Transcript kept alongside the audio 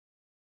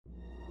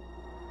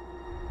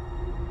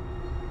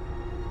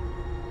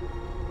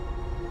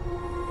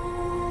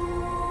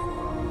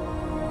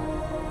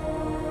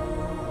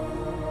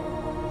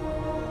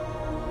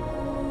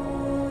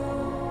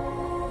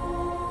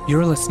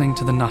You're listening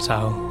to The Nut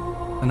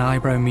Owl, an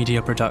Eyebrow Media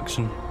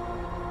production,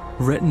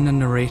 written and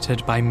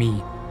narrated by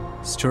me,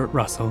 Stuart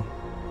Russell,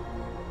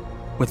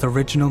 with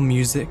original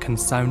music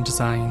and sound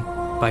design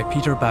by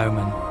Peter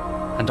Baumann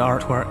and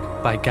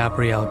artwork by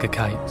Gabrielle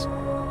Gakite.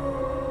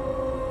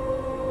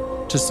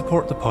 To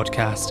support the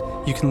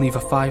podcast, you can leave a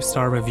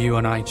 5-star review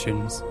on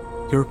iTunes.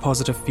 Your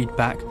positive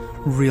feedback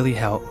really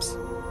helps.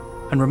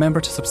 And remember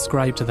to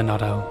subscribe to The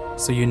Nut Owl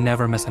so you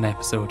never miss an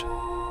episode.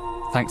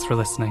 Thanks for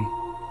listening.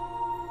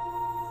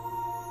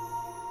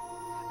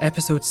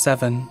 Episode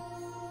 7,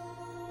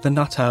 The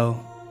Nut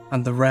Owl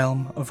and the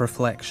Realm of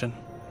Reflection.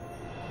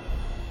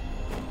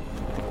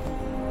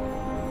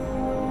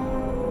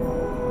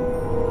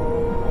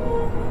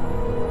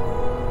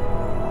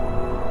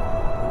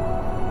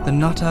 The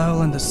Nut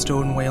Owl and the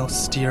Stone Whale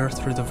steer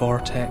through the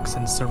vortex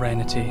in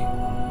serenity.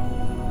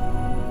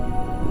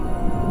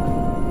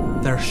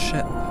 Their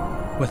ship,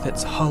 with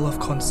its hull of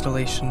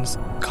constellations,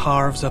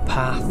 carves a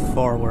path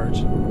forward.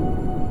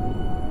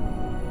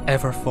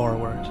 Ever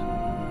forward.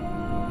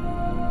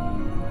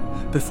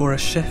 Before a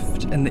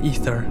shift in the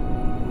ether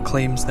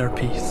claims their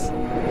peace.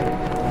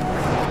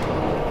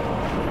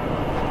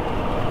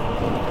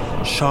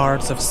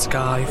 Shards of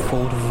sky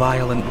fold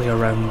violently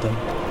around them.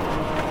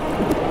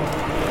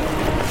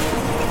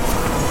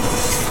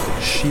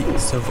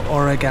 Sheets of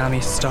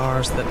origami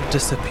stars that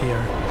disappear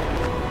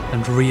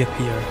and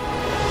reappear.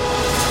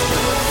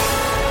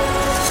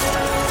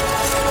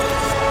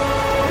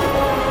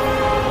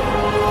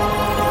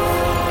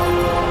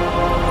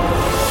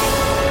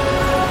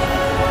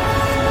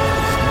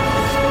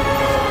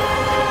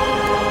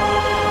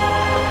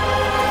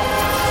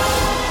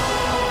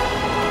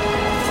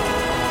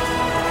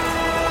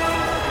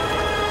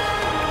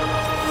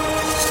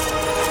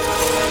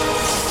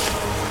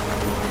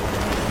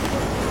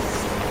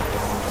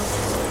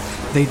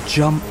 They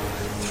jump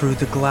through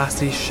the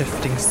glassy,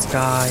 shifting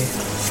sky,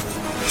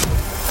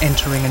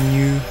 entering a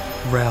new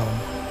realm.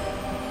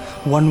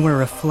 One where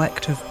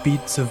reflective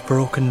beads of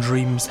broken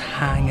dreams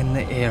hang in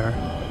the air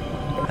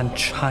and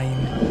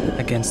chime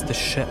against the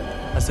ship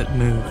as it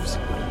moves.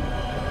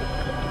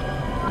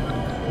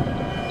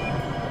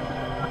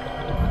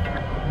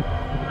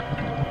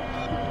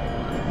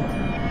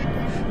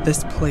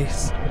 This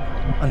place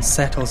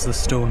unsettles the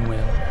stone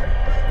whale,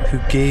 who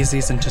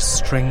gazes into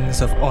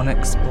strings of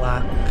onyx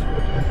black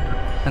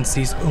and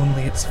sees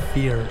only its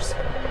fears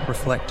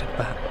reflected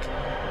back.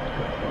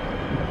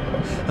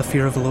 A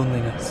fear of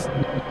loneliness,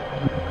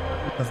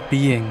 of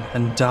being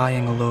and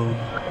dying alone.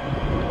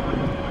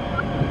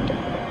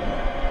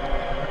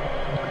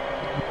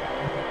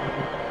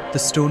 The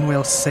stone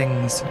whale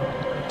sings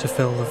to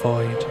fill the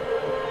void.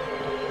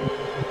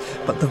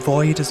 But the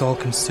void is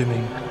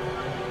all-consuming,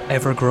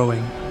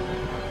 ever-growing,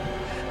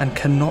 and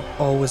cannot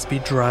always be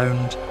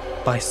drowned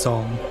by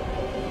song.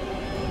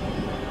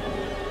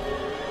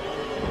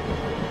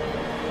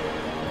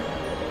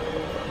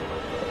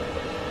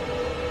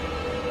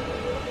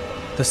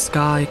 The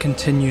sky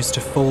continues to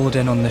fold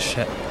in on the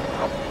ship,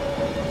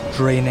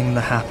 draining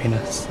the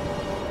happiness.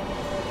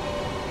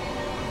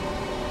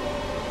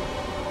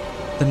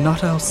 The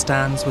Nut Owl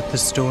stands with the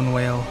stone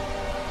whale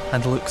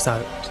and looks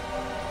out,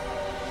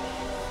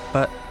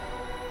 but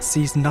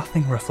sees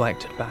nothing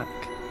reflected back.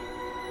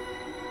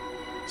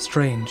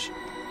 Strange.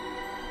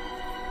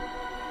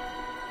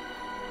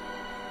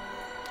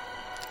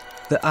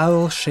 The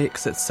owl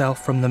shakes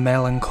itself from the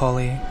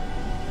melancholy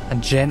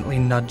and gently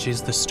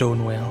nudges the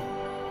stone whale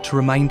to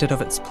remind it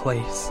of its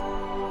place.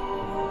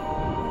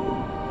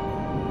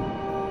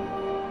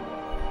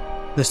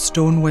 The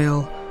stone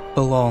whale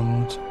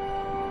belonged,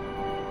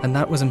 and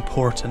that was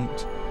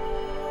important.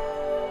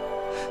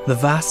 The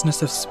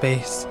vastness of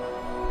space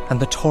and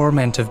the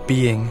torment of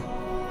being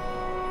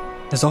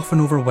is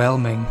often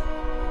overwhelming,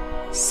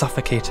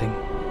 suffocating.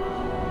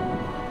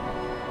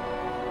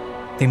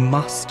 They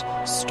must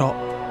stop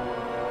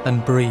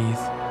and breathe.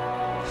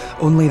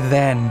 Only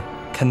then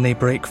can they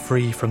break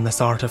free from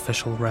this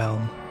artificial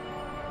realm.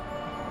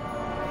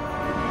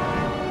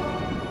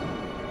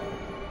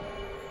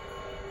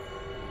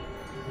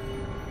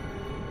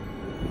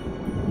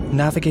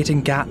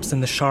 Navigating gaps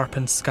in the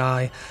sharpened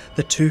sky,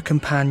 the two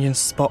companions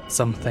spot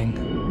something.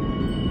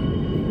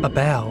 A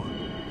bell.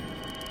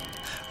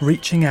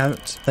 Reaching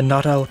out, the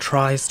Nut Owl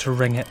tries to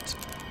ring it,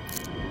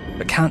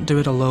 but can't do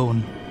it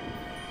alone.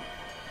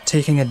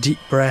 Taking a deep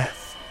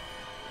breath,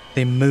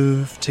 they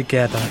move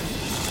together.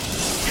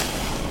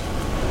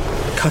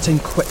 Cutting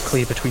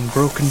quickly between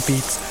broken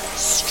beads,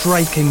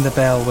 striking the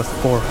bell with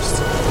force.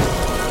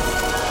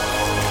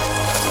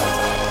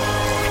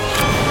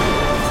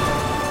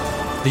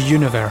 The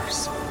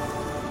universe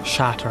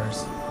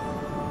shatters.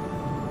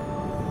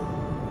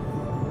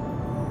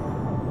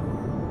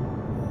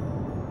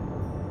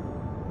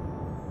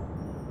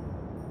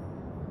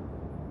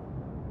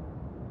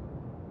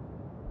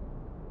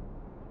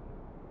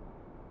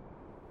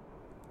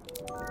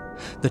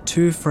 The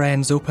two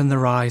friends open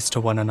their eyes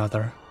to one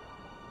another.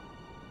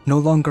 No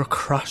longer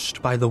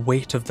crushed by the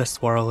weight of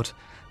this world,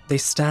 they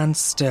stand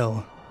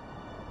still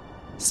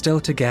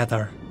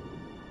together,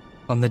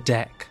 on the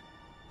deck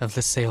of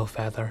the sail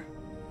feather.